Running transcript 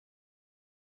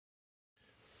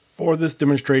For this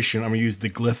demonstration, I'm going to use the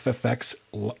GlyphFX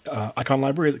icon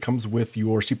library that comes with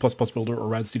your C++ Builder or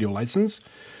Rad Studio license.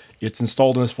 It's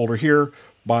installed in this folder here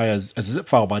as a zip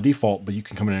file by default, but you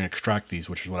can come in and extract these,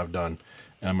 which is what I've done.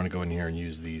 And I'm going to go in here and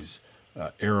use these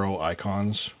arrow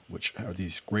icons, which are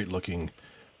these great looking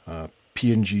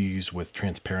PNGs with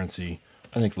transparency.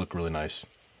 I think look really nice.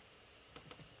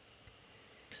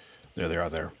 There they are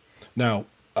there. Now,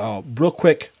 real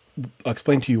quick, I'll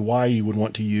explain to you why you would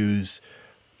want to use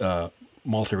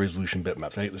multi-resolution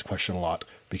bitmaps. I get this question a lot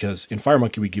because in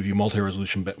FireMonkey we give you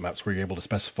multi-resolution bitmaps where you're able to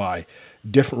specify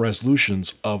different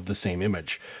resolutions of the same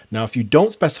image. Now if you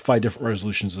don't specify different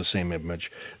resolutions of the same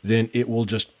image, then it will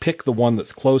just pick the one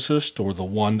that's closest or the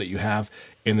one that you have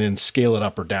and then scale it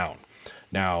up or down.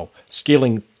 Now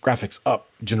scaling graphics up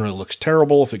generally looks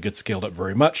terrible if it gets scaled up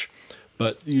very much,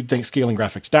 but you'd think scaling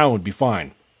graphics down would be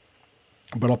fine.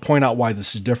 But I'll point out why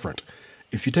this is different.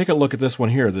 If you take a look at this one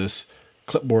here, this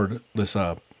clipboard, this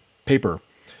paper,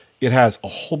 it has a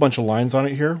whole bunch of lines on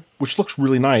it here, which looks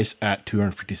really nice at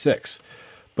 256.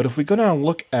 But if we go down and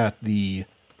look at the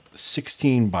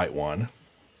 16-byte one,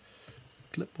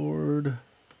 clipboard,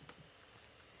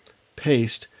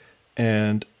 paste,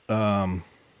 and I'm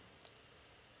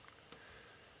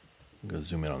going to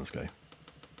zoom in on this guy.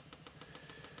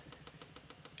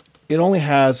 It only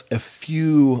has a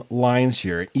few lines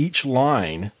here. Each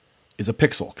line is a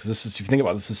pixel, because this is, if you think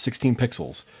about it, this is 16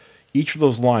 pixels. Each of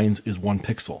those lines is 1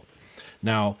 pixel.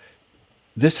 Now,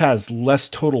 this has less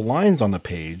total lines on the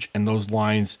page, and those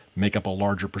lines make up a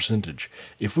larger percentage.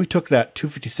 If we took that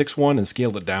 256 one and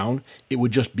scaled it down, it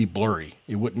would just be blurry.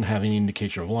 It wouldn't have any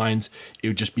indication of lines. It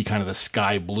would just be kind of the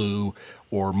sky blue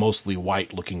or mostly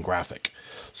white looking graphic.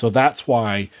 So that's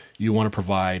why you want to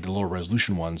provide the lower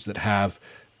resolution ones that have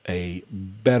a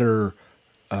better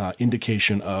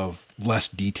indication of less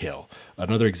detail.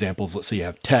 Another example is, let's say you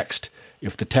have text.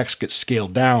 If the text gets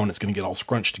scaled down, it's going to get all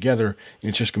scrunched together, and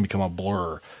it's just going to become a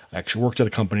blur. I actually worked at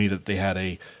a company that they had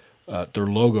their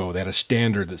logo, they had a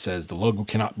standard that says the logo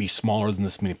cannot be smaller than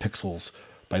this many pixels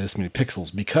by this many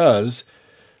pixels, because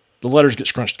the letters get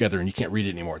scrunched together and you can't read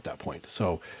it anymore at that point.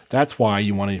 So that's why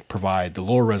you want to provide the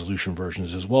lower resolution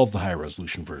versions as well as the higher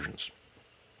resolution versions.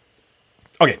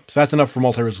 Okay, so that's enough for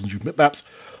multi-resolution bitmaps.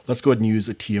 Let's go ahead and use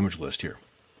a TImageList here.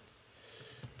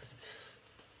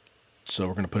 So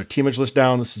we're going to put a TImageList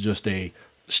down. This is just a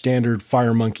standard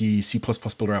FireMonkey C++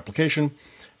 Builder application.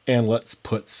 And let's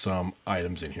put some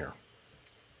items in here.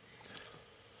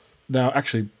 Now,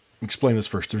 actually, explain this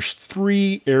first. There's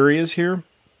 3 areas here.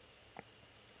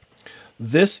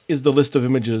 This is the list of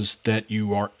images that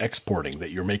you are exporting, that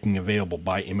you're making available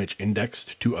by image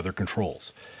indexed to other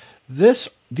controls.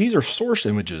 These are source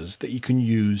images that you can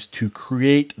use to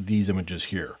create these images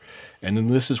here. And then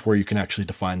this is where you can actually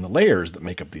define the layers that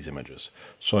make up these images.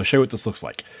 So I'll show you what this looks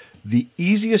like. The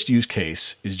easiest use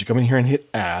case is you come in here and hit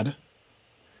Add,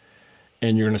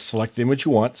 and you're going to select the image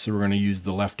you want. So we're going to use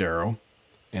the left arrow,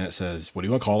 and it says, what do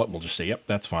you want to call it? We'll just say, yep,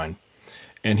 that's fine.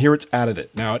 And here it's added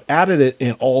it. Now it added it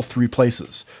in all 3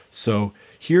 places. So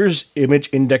here's image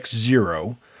index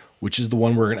 0, which is the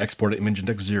one we're going to export at image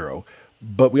index 0.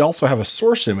 But we also have a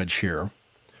source image here,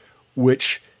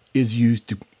 which is used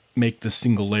to make the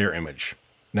single layer image.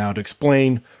 Now to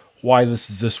explain why this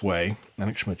is this way, I'm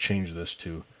actually going to change this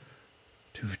to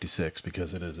 256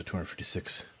 because it is a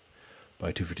 256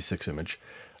 by 256 image.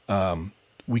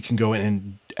 We can go in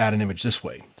and add an image this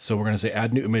way. So we're going to say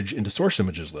add new image into source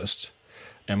images list,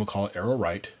 and we'll call it arrow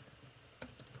right.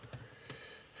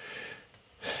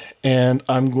 And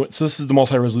so this is the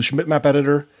multi-resolution bitmap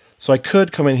editor. So I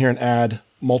could come in here and add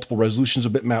multiple resolutions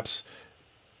of bitmaps.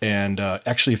 And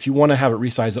actually, if you want to have it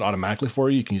resize it automatically for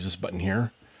you, you can use this button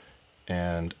here.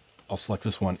 And I'll select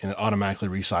this one, and it automatically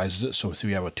resizes it. So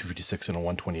we have a 256 and a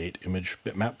 128 image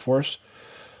bitmap for us.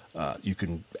 You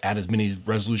can add as many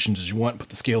resolutions as you want, put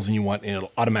the scales in you want, and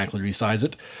it'll automatically resize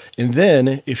it. And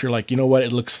then if you're like, you know what,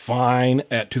 it looks fine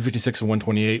at 256 and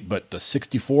 128, but the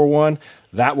 64 one,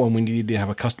 that one we need to have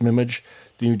a custom image,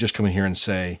 then you just come in here and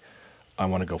say, I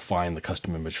want to go find the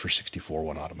custom image for 64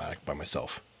 one automatic by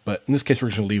myself. But in this case, we're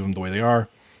just going to leave them the way they are.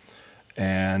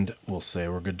 And we'll say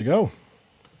we're good to go.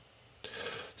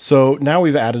 So now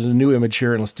we've added a new image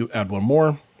here, and let's add one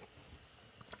more.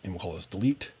 And we'll call this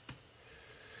delete.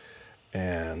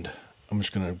 And I'm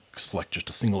just going to select just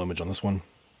a single image on this one.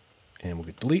 And we'll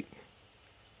get delete.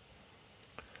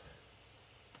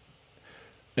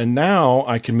 And now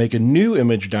I can make a new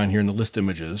image down here in the list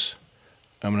images.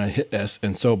 I'm going to hit S.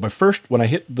 And so when I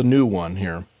hit the new one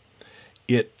here,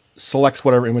 it selects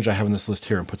whatever image I have in this list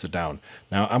here and puts it down.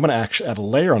 Now I'm going to actually add a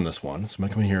layer on this one. So I'm going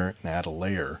to come in here and add a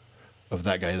layer of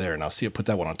that guy there. Now see it put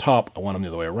that one on top. I want them the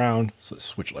other way around. So let's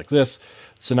switch it like this.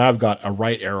 So now I've got a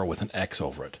right arrow with an X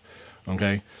over it.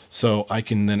 Okay. So I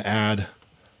can then add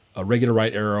a regular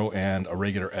right arrow and a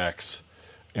regular X.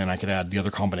 And I could add the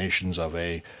other combinations of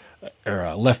a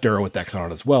left arrow with X on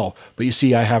it as well. But you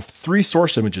see, I have 3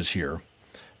 source images here.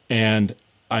 And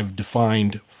I've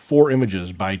defined 4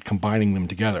 images by combining them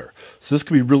together. So this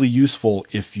could be really useful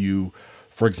if you,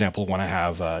 for example, want to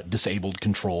have disabled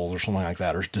controls or something like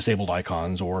that, or disabled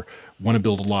icons, or want to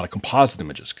build a lot of composite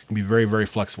images. It can be very, very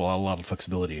flexible, a lot of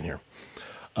flexibility in here.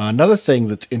 Another thing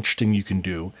that's interesting you can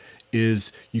do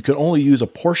is you can only use a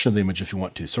portion of the image if you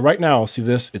want to. So right now, see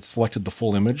this, it's selected the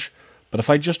full image. But if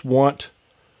I just want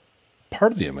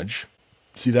part of the image,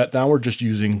 see that now we're just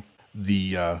using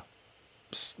the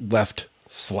left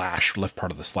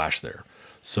part of the slash there.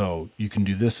 So you can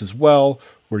do this as well,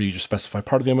 where you just specify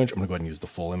part of the image. I'm going to go ahead and use the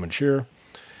full image here.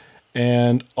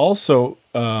 And also,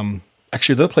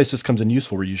 actually, the other place this comes in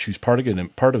useful where you choose part of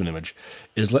an image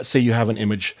is, let's say you have an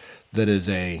image that is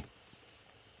a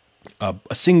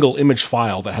single image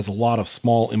file that has a lot of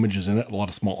small images in it, a lot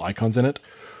of small icons in it.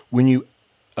 When you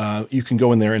can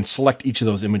go in there and select each of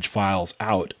those image files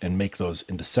out and make those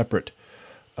into separate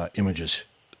images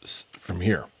from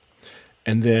here.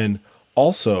 And then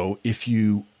also, if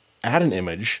you add an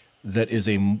image that is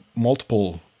a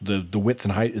multiple, the width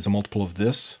and height is a multiple of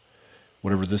this,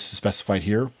 whatever this is specified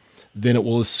here, then it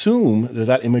will assume that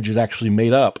that image is actually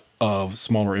made up of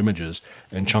smaller images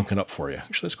and chunk it up for you.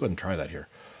 Actually, let's go ahead and try that here.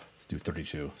 Let's do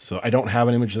 32. So I don't have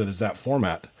an image that is that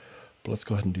format, but let's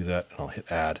go ahead and do that, and I'll hit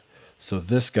add. So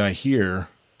this guy here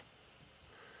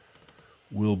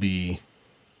will be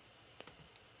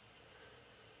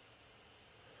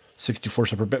 64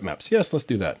 separate bitmaps. Yes, let's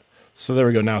do that. So there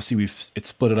we go. Now see, it's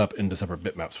split it up into separate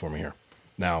bitmaps for me here.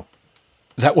 Now,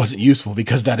 that wasn't useful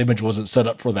because that image wasn't set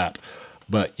up for that.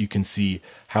 But you can see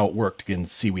how it worked. You can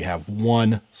see we have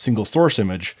one single source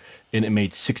image, and it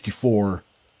made 64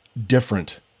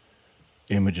 different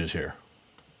images here.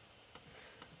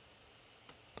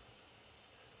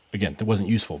 Again, it wasn't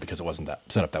useful because it wasn't that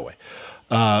set up that way.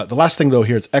 The last thing, though,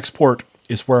 here is export,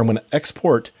 is where I'm going to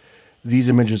export these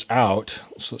images out.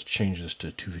 So let's change this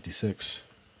to 256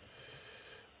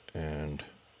 and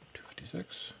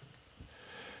 256.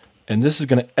 And this is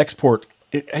going to export,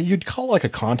 you'd call it like a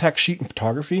contact sheet in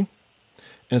photography. And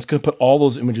it's going to put all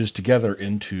those images together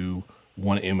into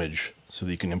one image so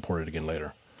that you can import it again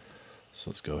later.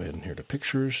 So let's go ahead and here to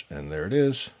pictures, and there it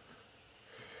is.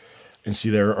 And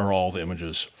see, there are all the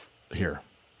images here.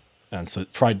 And so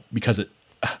because it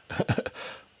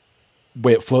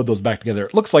way it flowed those back together,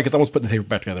 it looks like it's almost putting the paper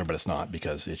back together, but it's not,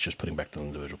 because it's just putting back the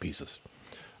individual pieces.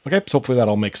 Okay, so hopefully that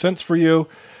all makes sense for you.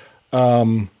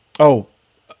 Oh,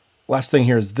 last thing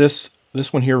here is this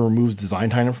one here removes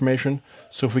design time information.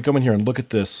 So if we come in here and look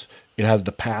at this, it has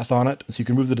the path on it. So you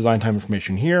can remove the design time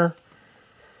information here.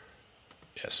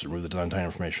 Yes, remove the design time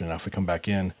information. Now if we come back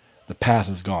in, the path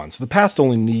is gone. So the path's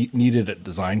only needed at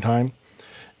design time.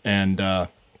 And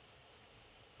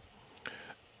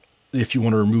if you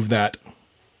want to remove that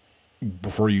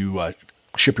before you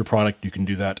ship your product, you can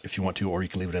do that if you want to, or you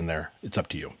can leave it in there. It's up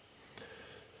to you.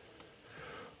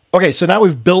 Okay, so now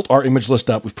we've built our image list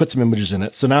up. We've put some images in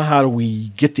it. So now how do we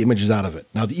get the images out of it?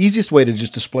 Now the easiest way to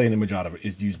just display an image out of it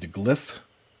is to use the glyph,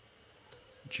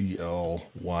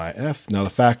 G-L-Y-F. Now the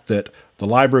fact that the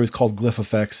library is called glyph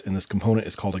effects and this component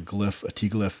is called a glyph, a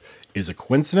T-glyph, is a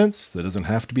coincidence. That doesn't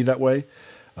have to be that way.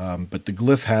 But the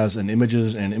glyph has an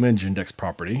images and image index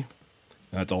property.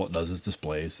 That's all it does, is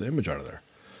displays the image out of there.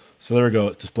 So there we go.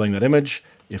 It's displaying that image.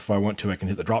 If I want to, I can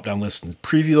hit the drop-down list and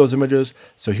preview those images.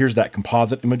 So here's that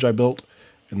composite image I built.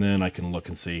 And then I can look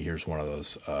and see, here's one of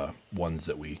those ones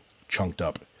that we chunked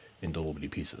up into little bitty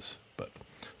pieces. But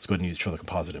let's go ahead and show the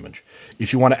composite image.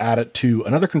 If you want to add it to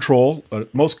another control,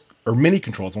 many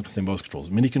controls, I'm not going to say most controls,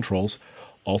 many controls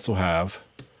also have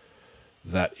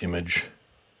that images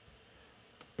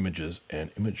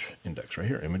and image index right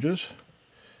here. Images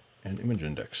and image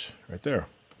index right there.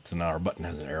 So now our button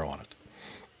has an arrow on it.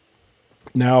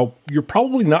 Now, you're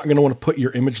probably not going to want to put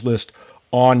your image list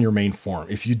on your main form.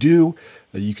 If you do,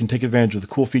 you can take advantage of the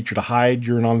cool feature to hide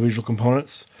your non-visual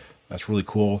components. That's really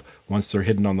cool. Once they're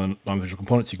hidden on the non-visual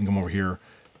components, you can come over here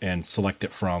and select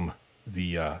it from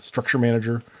the structure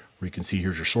manager, where you can see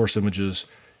here's your source images,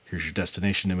 here's your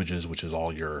destination images, which is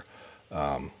all your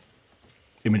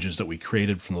images that we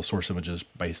created from those source images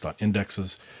based on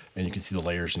indexes, and you can see the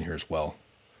layers in here as well.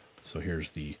 So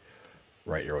here's the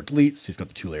right arrow delete, so it's got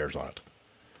the 2 layers on it.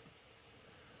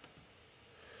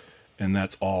 And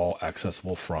that's all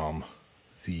accessible from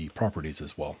the properties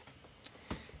as well.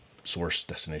 Source,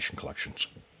 destination, collections.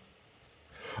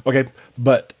 Okay,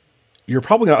 but you're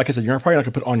probably not, like I said, you're probably not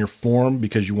going to put it on your form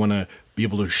because you want to be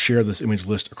able to share this image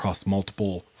list across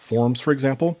multiple forms, for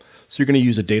example. So you're going to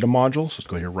use a data module. So let's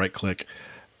go here, right click,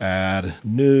 add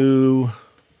new,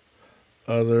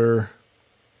 other,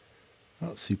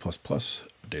 C++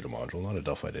 data module, not a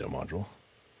Delphi data module.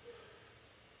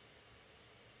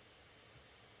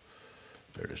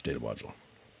 There it is, data module.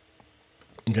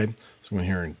 Okay, so I'm going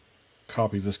here and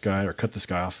copy this guy or cut this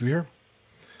guy off of here.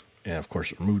 And of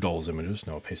course, it removed all those images.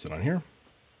 Now I'll paste it on here.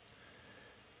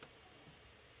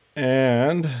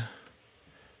 And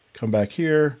come back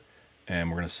here, and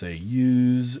we're going to say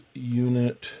use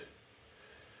unit,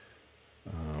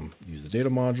 use the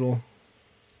data module,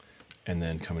 and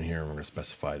then come in here and we're going to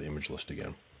specify the image list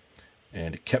again.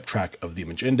 And it kept track of the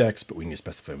image index, but we need to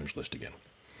specify image list again.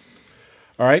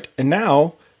 All right, and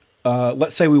now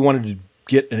let's say we wanted to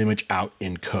get an image out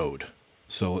in code.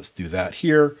 So let's do that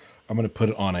here. I'm going to put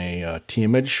it on a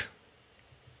TImage,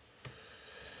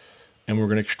 and we're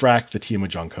going to extract the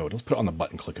TImage on code. Let's put it on the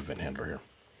button click event handler here.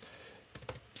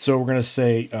 So we're going to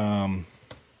say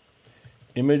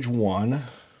image 1, and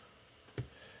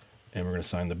we're going to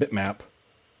assign the bitmap,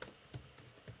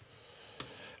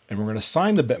 and we're going to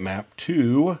assign the bitmap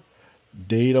to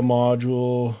data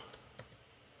module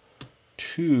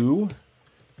 2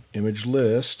 image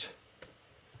list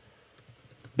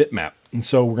bitmap. And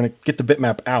so we're going to get the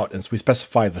bitmap out, and so we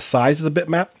specify the size of the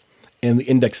bitmap and the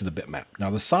index of the bitmap. Now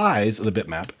the size of the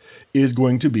bitmap is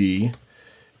going to be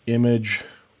image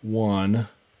 1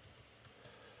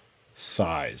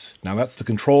 size. Now that's the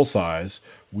control size.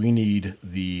 We need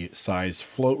the size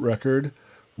float record,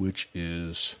 which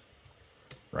is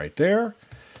right there.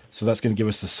 So that's going to give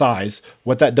us the size.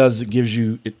 What that does, it gives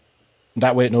you,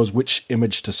 that way it knows which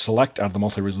image to select out of the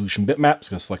multi-resolution bitmap. It's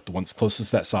going to select the one that's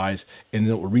closest to that size, and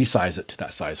then it will resize it to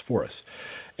that size for us.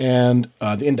 And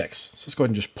the index. So let's go ahead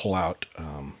and just pull out,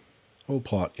 we'll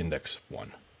pull out index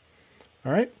 1.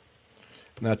 All right.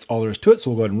 And that's all there is to it.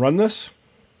 So we'll go ahead and run this.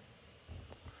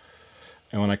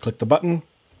 And when I click the button,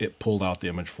 it pulled out the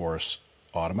image for us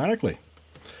automatically.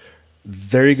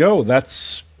 There you go.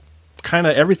 That's kind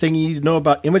of everything you need to know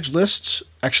about image lists.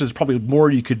 Actually, there's probably more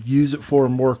you could use it for,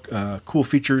 more cool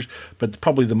features, but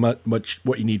probably much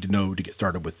what you need to know to get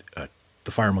started with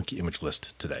the FireMonkey image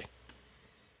list today.